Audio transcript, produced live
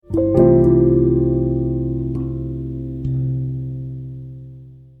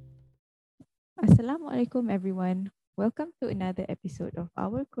Assalamualaikum everyone. Welcome to another episode of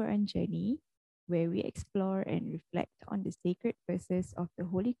our Quran journey where we explore and reflect on the sacred verses of the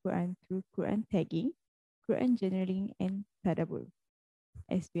Holy Quran through Quran tagging, Quran journaling and tadabbur.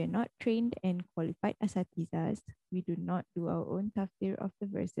 As we are not trained and qualified asatizas, we do not do our own tafsir of the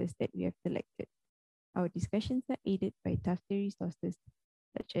verses that we have selected. Our discussions are aided by tafsir resources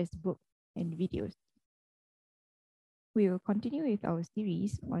such as books and videos. We will continue with our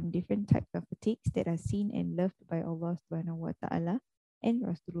series on different types of fatigues that are seen and loved by Allah Subhanahu wa Taala and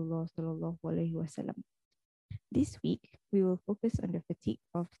Rasulullah Sallallahu Alaihi Wasallam. This week, we will focus on the fatigue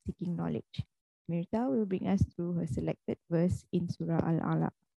of seeking knowledge. Mirta will bring us through her selected verse in Surah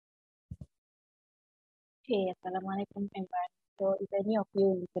Al-Alaq. Okay, Assalamualaikum everyone. So if any of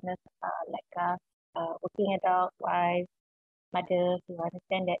you listeners are like us, working adult, wife, mothers, you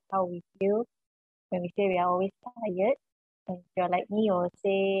understand that how we feel when we say we are always tired. And if you're like me, or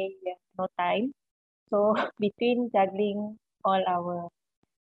say you have no time. So between juggling all our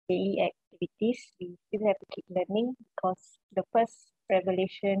daily activities, we still have to keep learning because the first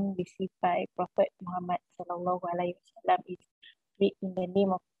revelation received by Prophet Muhammad Sallallahu Alaihi Wasallam is read in the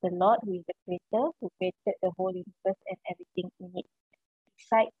name of the Lord, who is the Creator, who created the whole universe and everything in it.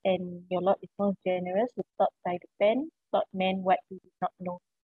 Recite, and your Lord is most generous, who taught by the pen, taught men what he did not know.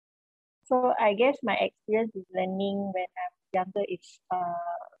 So I guess my experience with learning when I'm younger is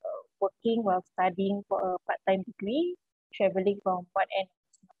working while studying for a part-time degree, traveling from one end of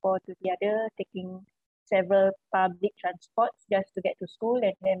Singapore to the other, taking several public transports just to get to school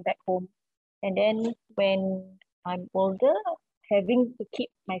and then back home. And then when I'm older, having to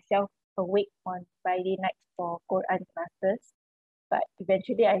keep myself awake on Friday nights for Quran classes. But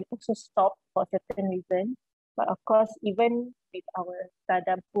eventually I also stopped for certain reasons. But of course, even with our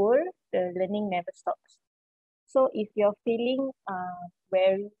tadabbur, the learning never stops. So if you're feeling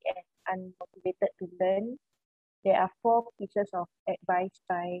weary and unmotivated to learn, there are 4 pieces of advice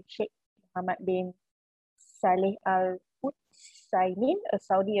by Sheikh Muhammad bin Saleh Al Utsaimin, a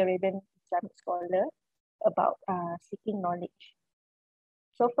Saudi Arabian Islamic scholar, about seeking knowledge.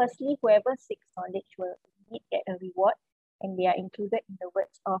 So firstly, whoever seeks knowledge will indeed get a reward, and they are included in the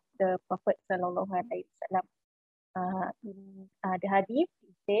words of the Prophet Sallallahu Alaihi Wasallam. In the hadith,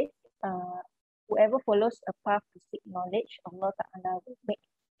 it says, whoever follows a path to seek knowledge, Allah Ta'ala will make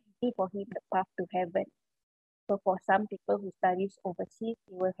easy for him the path to heaven. So for some people who studies overseas,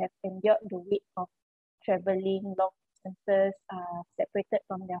 they will have endured the weight of traveling long distances, separated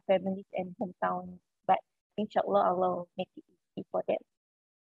from their families and hometown. But inshallah, Allah will make it easy for them.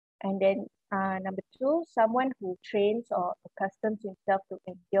 And then number 2, someone who trains or accustoms himself to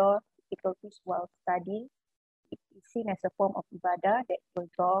endure difficulties while studying, it is seen as a form of ibadah that will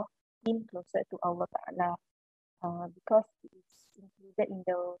draw him closer to Allah Ta'ala, because it is included in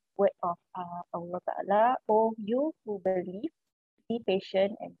the word of Allah Ta'ala. O you who believe, be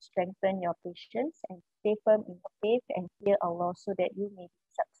patient and strengthen your patience and stay firm in your faith and fear Allah so that you may be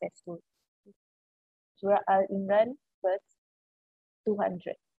successful. Surah Al-Imran, verse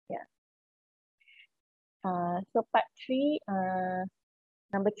 200. Yeah. So part 3,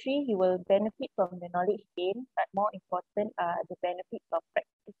 number 3, you will benefit from the knowledge gained, but more important are the benefits of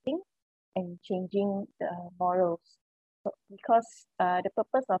practicing and changing the morals. So, because the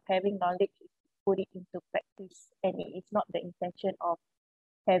purpose of having knowledge is to put it into practice, and it is not the intention of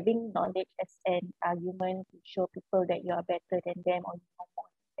having knowledge as an argument to show people that you are better than them or you know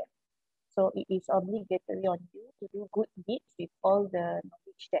more than them. So it is obligatory on you to do good deeds with all the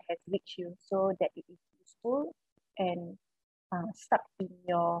knowledge that has reached you, so that it is useful and stuck in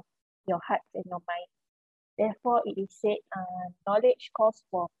your heart and your mind. Therefore, it is said, knowledge calls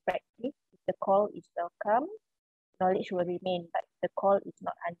for practice. If the call is welcome, knowledge will remain. But if the call is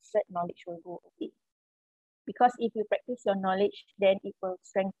not answered, knowledge will go away. Because if you practice your knowledge, then it will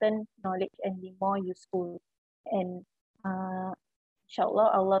strengthen knowledge and be more useful. And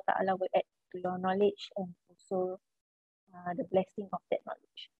inshallah, Allah Ta'ala will add to your knowledge and also the blessing of that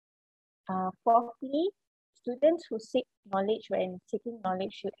knowledge. Fourthly, students who seek knowledge, when seeking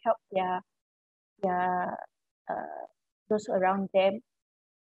knowledge, should help their those around them,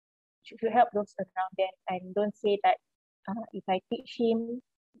 should help those around them, and don't say that if I teach him,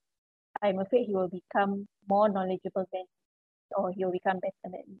 I'm afraid he will become more knowledgeable than me, or he will become better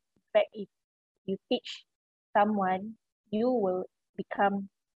than me. In fact, if you teach someone, you will become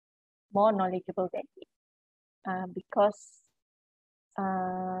more knowledgeable than him, because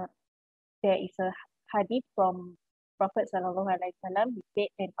there is a hadith from Prophet Sallallahu Alaihi Wasallam. He said,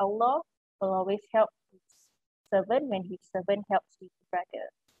 and Allah will always help his servant when his servant helps his brother.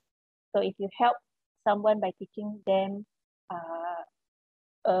 So if you help someone by teaching them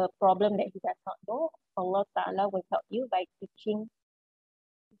a problem that he does not know, Allah Ta'ala will help you by teaching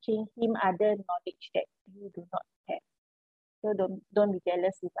him other knowledge that you do not have. So don't be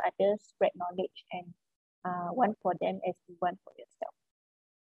jealous with others, spread knowledge and want for them as you want for yourself.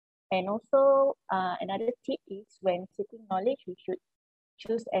 And also another tip is when seeking knowledge, we should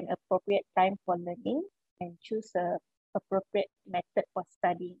choose an appropriate time for learning and choose a appropriate method for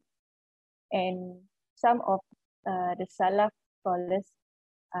studying. And some of the Salaf scholars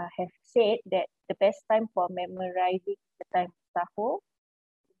have said that the best time for memorizing is the time sahur,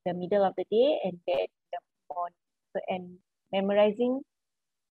 the middle of the day, and then the morning. So, and memorizing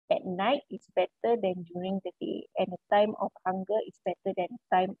at night is better than during the day, and a time of hunger is better than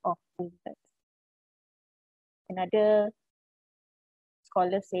a time of fullness. Another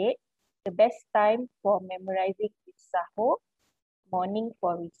scholar said the best time for memorizing is sahur, morning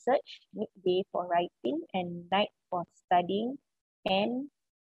for research, midday for writing, and night for studying and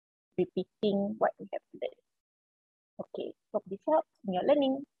repeating what we have learned. Okay, hope this helps in your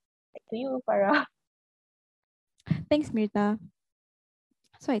learning. Back to you, Farah. Thanks, Mirta.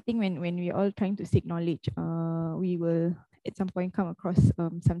 So I think when we're all trying to seek knowledge, we will at some point come across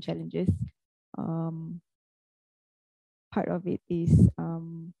some challenges. Part of it is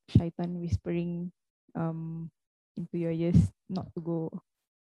shaitan whispering into your ears not to go,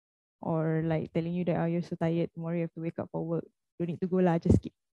 or like telling you that, oh, you're so tired, tomorrow you have to wake up for work, don't need to go lah, just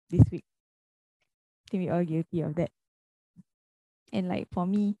skip this week. I think we all guilty of that. And like for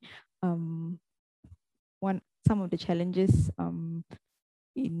me, some of the challenges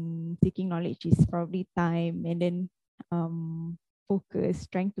in seeking knowledge is probably time, and then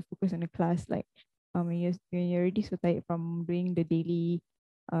trying to focus on the class. Like when you're already so tired from doing the daily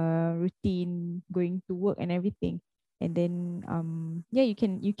routine, going to work and everything, and then yeah,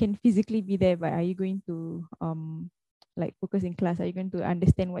 you can physically be there, but are you going to like focus in class? Are you going to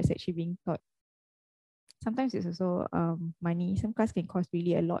understand what's actually being taught? Sometimes it's also money. Some class can cost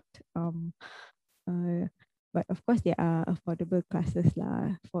really a lot. Uh, but of course there are affordable classes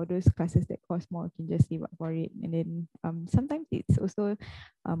lah. For those classes that cost more, you can just save up for it. And then sometimes it's also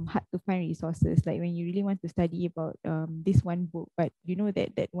hard to find resources. Like when you really want to study about this one book, but you know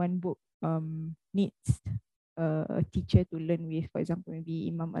that that one book needs a teacher to learn with. For example,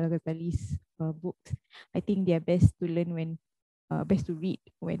 maybe Imam Al-Ghazali's books. I think they are best to learn when best to read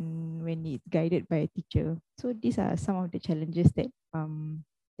when it's guided by a teacher. So these are some of the challenges that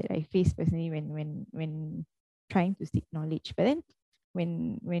I face personally when trying to seek knowledge. But then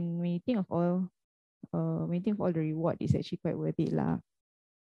when you think of all the reward, it's actually quite worth it lah.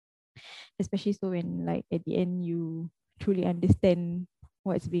 Especially so when like at the end you truly understand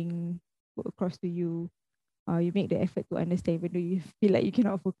what's being put across to you. You make the effort to understand even though you feel like you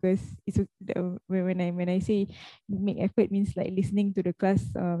cannot focus. It's when I say make effort means like listening to the class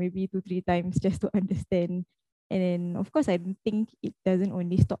maybe 2-3 times just to understand. And then of course I don't think it doesn't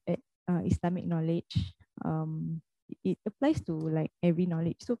only stop at Islamic knowledge. It applies to like every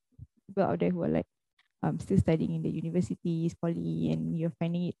knowledge. So people out there who are like still studying in the universities, poly, and you're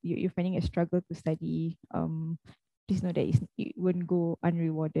finding a struggle to study, please know that it won't go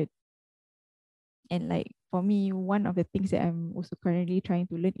unrewarded. And like for me, one of the things that I'm also currently trying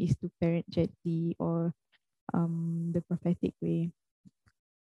to learn is to parent gently, or the prophetic way.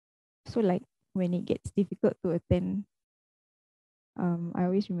 So like when it gets difficult to attend, I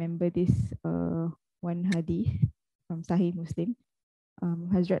always remember this one hadith from Sahih Muslim.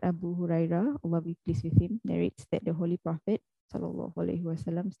 Hazrat Abu Hurairah, Allah be pleased with him, narrates that the Holy Prophet Sallallahu Alaihi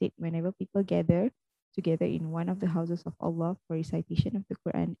Wasallam said, whenever people gather together in one of the houses of Allah for recitation of the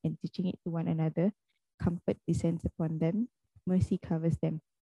Quran and teaching it to one another, comfort descends upon them, mercy covers them,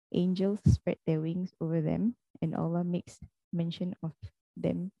 angels spread their wings over them, and Allah makes mention of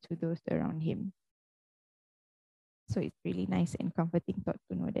them to those around him. So it's really nice and comforting thought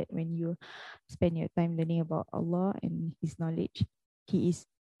to know that when you spend your time learning about Allah and His knowledge, He is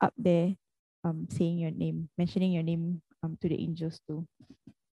up there saying your name, mentioning your name to the angels too.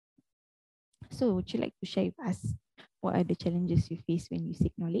 So would you like to share with us what are the challenges you face when you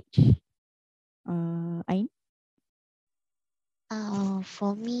seek knowledge? Ain?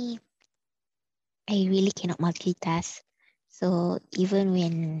 For me, I really cannot multitask. So even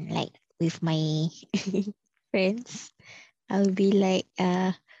when like with my friends, I'll be like,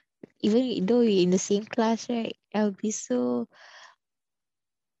 even though we're in the same class, right? I'll be so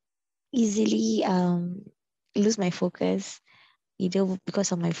easily lose my focus, either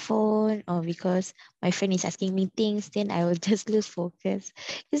because of my phone or because my friend is asking me things. Then I will just lose focus.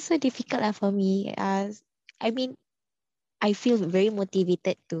 It's so difficult for me. I mean, I feel very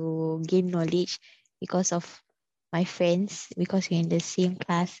motivated to gain knowledge because of my friends, because we're in the same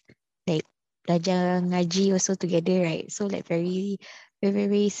class. Like belajar ngaji also together, right? So like very very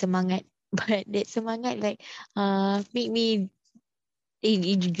very semangat. But that semangat like make me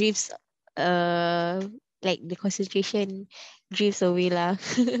it drifts like the concentration drifts away lah.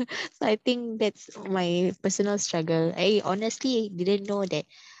 So I think that's my personal struggle. I honestly didn't know that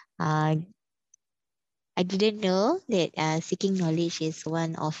uh seeking knowledge is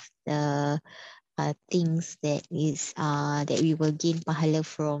one of the things that we will gain pahala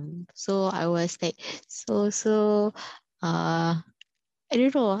from. So I was like so uh I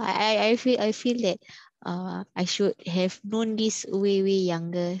don't know. I feel that I should have known this way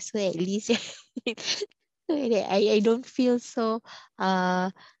younger. So at least so that I don't feel so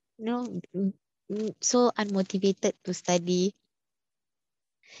you know so unmotivated to study.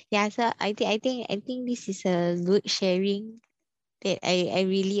 Yeah, so I think this is a good sharing that I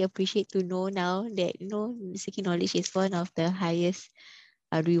really appreciate to know now that seeking knowledge is one of the highest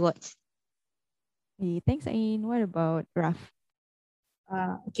rewards. Okay, thanks, Ain. What about Raf?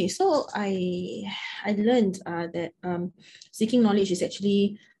 Okay, so I learned that seeking knowledge is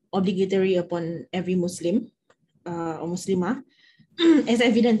actually obligatory upon every Muslim or Muslimah, as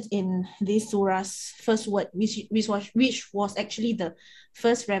evident in this surah's first word, which was actually the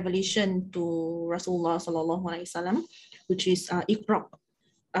first revelation to Rasulullah sallallahu alaihi wasallam, which is Iqra.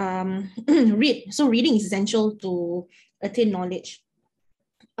 Read. So reading is essential to attain knowledge.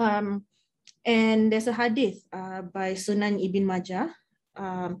 And there's a hadith by Sunan Ibn Majah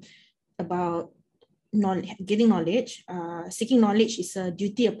about getting knowledge. Seeking knowledge is a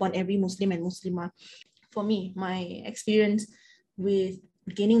duty upon every Muslim and Muslimah. For me, my experience with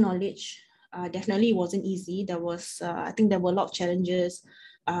gaining knowledge definitely wasn't easy. I think there were a lot of challenges.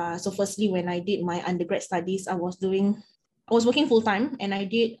 So firstly, when I did my undergrad studies, I was working full time, and I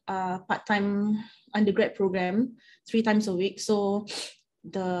did a part-time undergrad program 3 times a week. So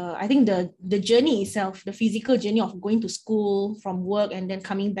I think the journey itself, the physical journey of going to school from work and then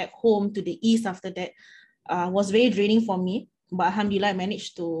coming back home to the east after that was very draining for me. But alhamdulillah, I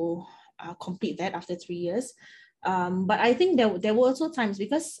managed to complete that after 3 years. But I think there were also times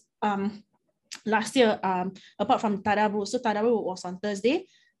because last year, apart from Tadabbur, so Tadabbur was on Thursday,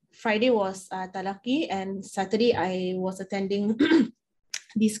 Friday was Talaki, and Saturday I was attending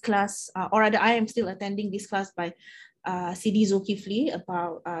this class, or rather I am still attending this class by Sidi Zulkifli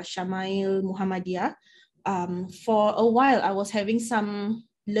about Shamail Muhammadiyah. For a while, I was having some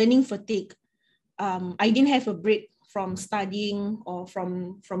learning fatigue. I didn't have a break from studying or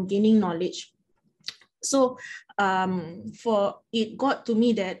from gaining knowledge. So for it got to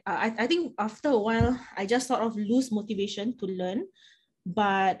me that I think after a while, I just sort of lose motivation to learn.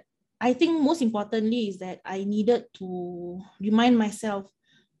 But I think most importantly is that I needed to remind myself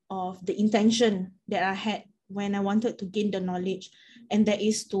of the intention that I had when I wanted to gain the knowledge, and that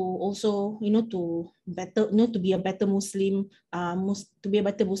is to also, to be a better Muslim, to be a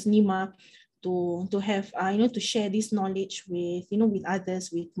better Muslimah, to have, to share this knowledge with, with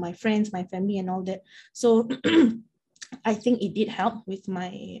others, with my friends, my family, and all that. So I think it did help with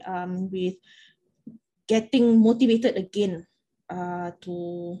my, with getting motivated again,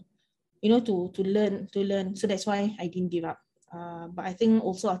 to learn. So that's why I didn't give up. But I think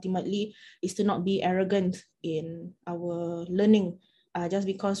also ultimately is to not be arrogant in our learning. Just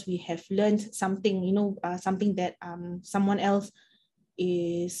because we have learned something, something that someone else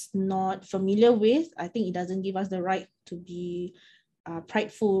is not familiar with, I think it doesn't give us the right to be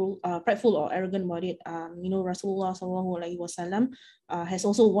prideful or arrogant about it. Rasulullah sallallahu alaihi wasallam has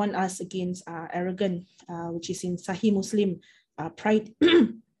also warned us against arrogance, which is in Sahih Muslim. Pride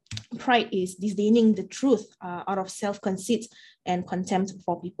pride is disdaining the truth out of self-conceit and contempt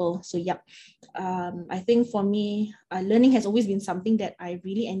for people. So yeah, I think for me, learning has always been something that I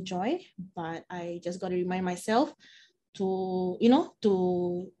really enjoy, but I just got to remind myself to,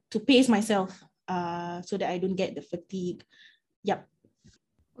 to pace myself so that I don't get the fatigue. Yep.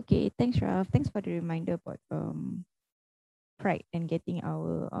 Okay, thanks, Raf. Thanks for the reminder about pride and getting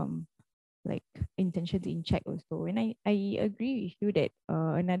our like intentions in check also. And I agree with you that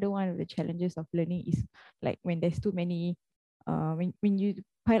another one of the challenges of learning is like when there's too many when you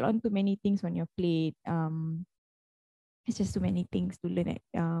pile on too many things on your plate, it's just too many things to learn at,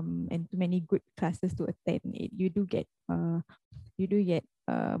 and too many good classes to attend. You do get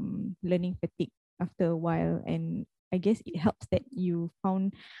learning fatigue after a while, and I guess it helps that you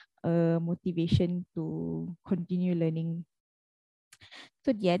found a motivation to continue learning.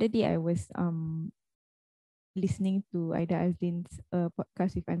 So the other day I was listening to Aida Azlin's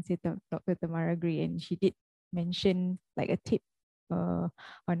podcast with Dr. Tamara Gray, and she did mention like a tip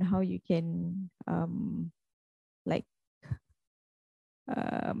on how you can like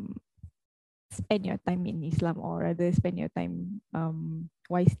spend your time in Islam, or rather spend your time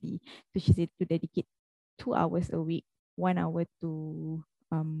wisely. So she said to dedicate 2 hours a week, 1 hour to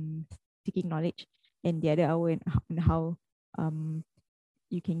seeking knowledge, and the other hour on how um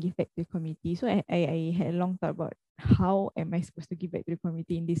you can give back to the community. So I had a long thought about how am I supposed to give back to the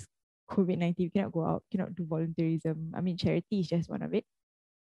community in this COVID-19. We cannot go out, cannot do volunteerism. I mean, charity is just one of it.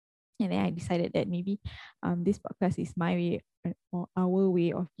 And then I decided that maybe this podcast is my way or our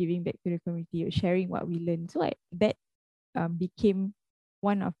way of giving back to the community, or sharing what we learned. So that became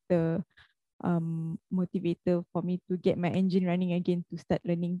one of the motivator for me to get my engine running again, to start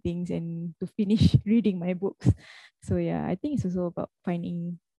learning things and to finish reading my books. So yeah, I think it's also about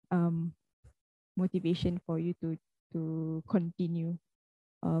finding motivation for you to continue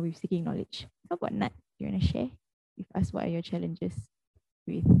with seeking knowledge. How about Nat? You want to share with us what are your challenges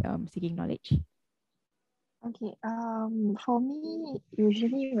with seeking knowledge? Okay. For me,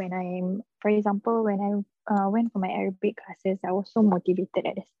 usually when for example, when I went for my Arabic classes, I was so motivated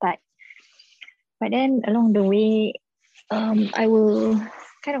at the start. But then along the way, I will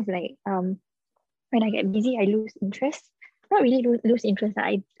kind of like when I get busy, I lose interest. Not really lose interest.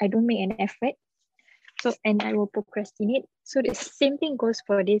 I don't make an effort. So and I will procrastinate. So the same thing goes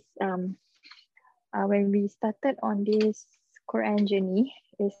for this. When we started on this Quran journey,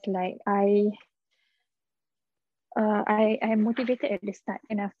 it's like I'm motivated at the start,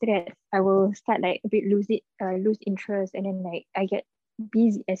 and after that I will start like a bit lose interest, and then like I get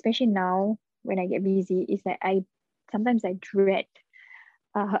busy, especially now when I get busy. It's like I sometimes I dread.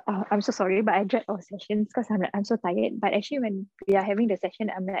 I'm so sorry, but I dread our sessions because I'm so tired. But actually, when we are having the session,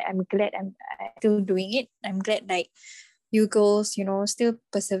 I'm glad I'm still doing it. I'm glad like you girls, still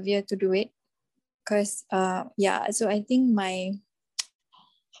persevere to do it. Because yeah, so I think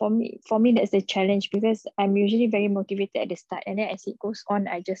for me that's the challenge, because I'm usually very motivated at the start, and then as it goes on,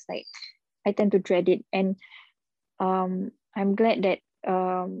 I tend to dread it. And I'm glad that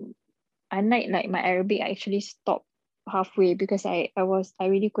unlike like my Arabic, I actually stopped halfway because I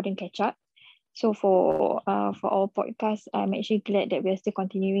really couldn't catch up. So for our podcast, I'm actually glad that we're still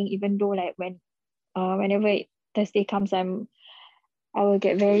continuing, even though like whenever Thursday comes, I will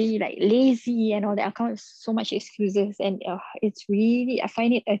get very like lazy and all that. I can't so much excuses, and it's really, I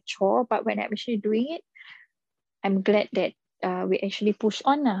find it a chore. But when I'm actually doing it, I'm glad that we actually push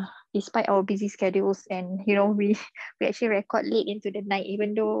on despite our busy schedules, and we actually record late into the night,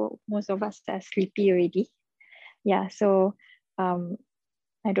 even though most of us are sleepy already. Yeah, so um,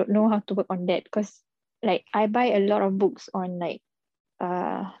 I don't know how to work on that, because like I buy a lot of books on like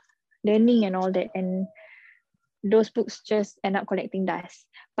learning and all that, and those books just end up collecting dust.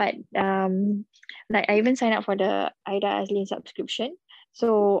 But like I even sign up for the Aida Azlin subscription.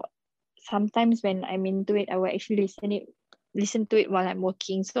 So sometimes when I'm into it, I will actually listen to it while I'm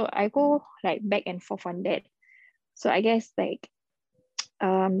working. So I go like back and forth on that. So I guess like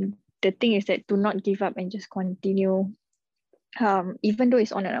the thing is that to not give up and just continue, even though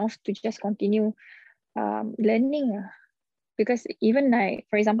it's on and off, to just continue learning. Because even like,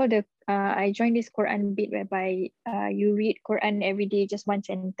 for example, I joined this Quran bit whereby you read Quran every day, just one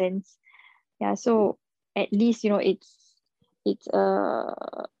sentence. Yeah, so at least it's what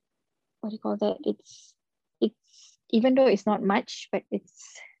do you call that? It's even though it's not much, but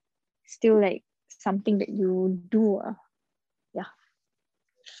it's still like something that you do. Yeah.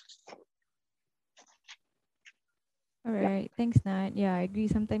 All right, thanks, Nat. Yeah, I agree.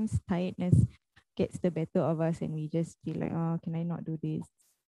 Sometimes tiredness gets the better of us, and we just feel like, oh, can I not do this?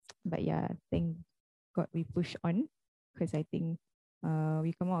 But yeah, thank God we push on, because I think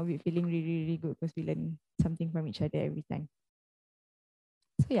we come out of it feeling really, really good because we learn something from each other every time.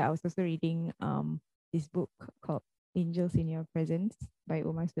 So yeah, I was also reading this book called Angels in Your Presence by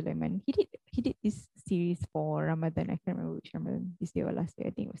Omar Sulaiman. He did this series for Ramadan. I can't remember which Ramadan, this year or last year.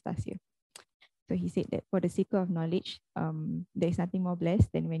 I think it was last year. So he said that for the seeker of knowledge, there is nothing more blessed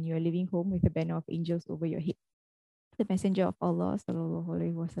than when you are living home with a banner of angels over your head. The Messenger of Allah sallallahu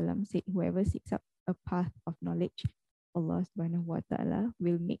alaihi wasallam said, "Whoever seeks up a path of knowledge, Allah subhanahu wa taala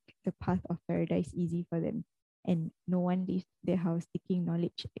will make the path of paradise easy for them, and no one leaves their house seeking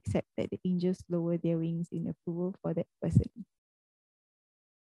knowledge except that the angels lower their wings in approval for that person."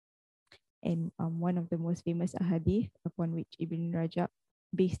 And one of the most famous ahadith upon which Ibn Rajab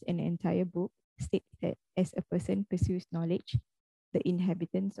based an entire book states that as a person pursues knowledge, the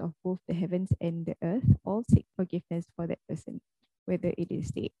inhabitants of both the heavens and the earth all seek forgiveness for that person, whether it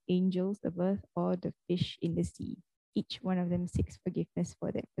is the angels above or the fish in the sea. Each one of them seeks forgiveness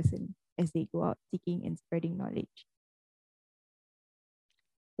for that person as they go out seeking and spreading knowledge.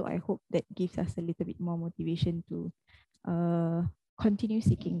 So I hope that gives us a little bit more motivation to continue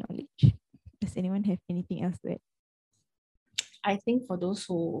seeking knowledge. Does anyone have anything else to add? I think for those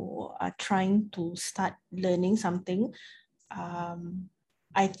who are trying to start learning something,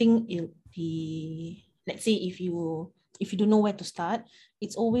 I think it'll be, let's say if you don't know where to start,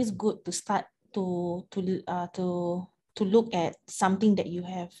 it's always good to start to look at something that you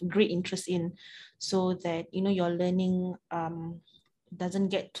have great interest in, so that your learning doesn't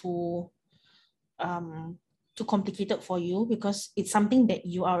get too complicated for you, because it's something that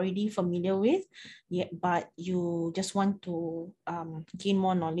you are already familiar with, yet but you just want to gain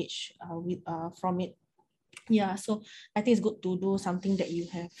more knowledge from it. Yeah, so I think it's good to do something that you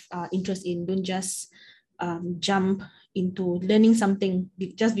have interest in. Don't just jump into learning something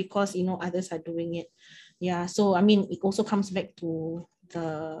just because others are doing it. Yeah, so I mean, it also comes back to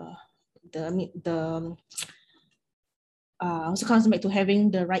the also comes back to having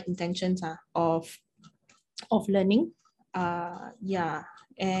the right intentions of learning. Yeah,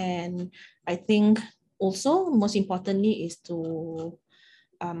 and I think also most importantly is to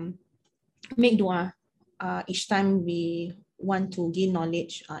make dua each time we want to gain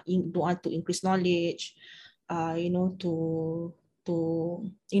knowledge, dua to increase knowledge, to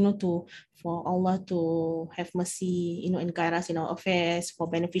for Allah to have mercy, and guide us in our affairs, for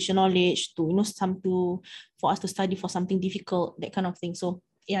beneficial knowledge, to for us to study for something difficult, that kind of thing. So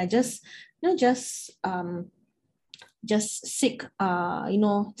yeah, just seek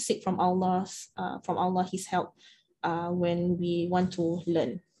from Allah his help when we want to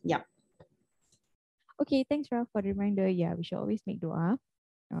learn. Yeah. Okay, thanks, Ralph, for the reminder. Yeah, we should always make dua,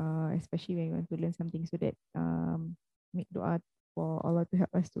 especially when we want to learn something, so that make dua for Allah to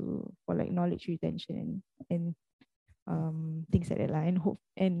help us for like knowledge retention and things like that lah. And hope,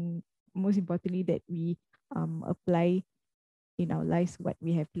 and most importantly, that we apply in our lives what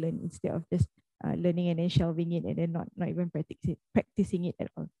we have learned, instead of just learning and then shelving it and then not even practicing it at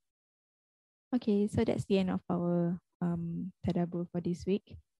all. Okay, so that's the end of our tadabbur for this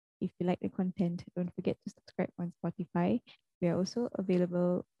week. If you like the content, don't forget to subscribe on Spotify. We are also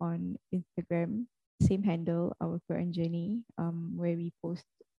available on Instagram, same handle, our Quran Journey, where we post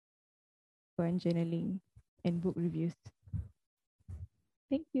Quran journaling and book reviews.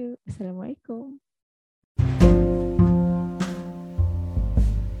 Thank you. Assalamualaikum.